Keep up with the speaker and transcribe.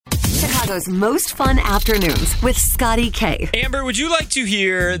Chicago's most fun afternoons with Scotty K. Amber, would you like to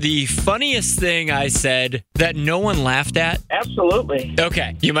hear the funniest thing I said that no one laughed at? Absolutely.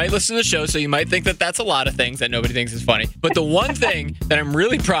 Okay, you might listen to the show, so you might think that that's a lot of things that nobody thinks is funny. But the one thing that I'm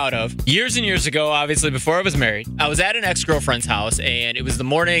really proud of, years and years ago, obviously before I was married, I was at an ex-girlfriend's house, and it was the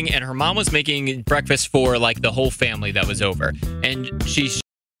morning, and her mom was making breakfast for, like, the whole family that was over. And she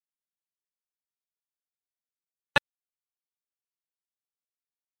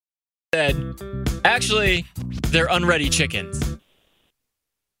said, actually, they're unready chickens.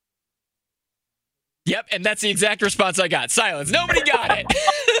 Yep, and that's the exact response I got. Silence. Nobody got it.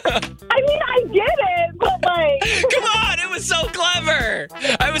 I mean, I get it, but like... Come on, it was so clever.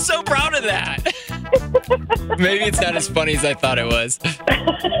 I was so proud of that. Maybe it's not as funny as I thought it was.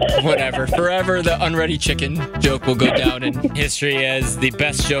 Whatever. Forever, the unready chicken joke will go down in history as the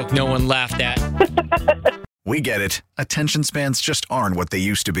best joke no one laughed at. We get it. Attention spans just aren't what they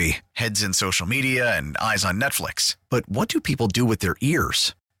used to be. Heads in social media and eyes on Netflix. But what do people do with their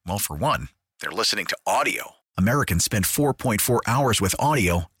ears? Well, for one, they're listening to audio. Americans spend 4.4 hours with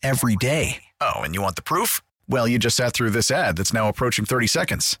audio every day. Oh, and you want the proof? Well, you just sat through this ad that's now approaching 30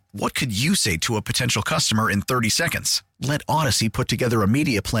 seconds. What could you say to a potential customer in 30 seconds? Let Odyssey put together a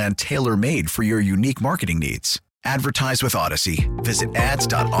media plan tailor-made for your unique marketing needs. Advertise with Odyssey. Visit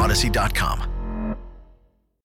ads.odyssey.com.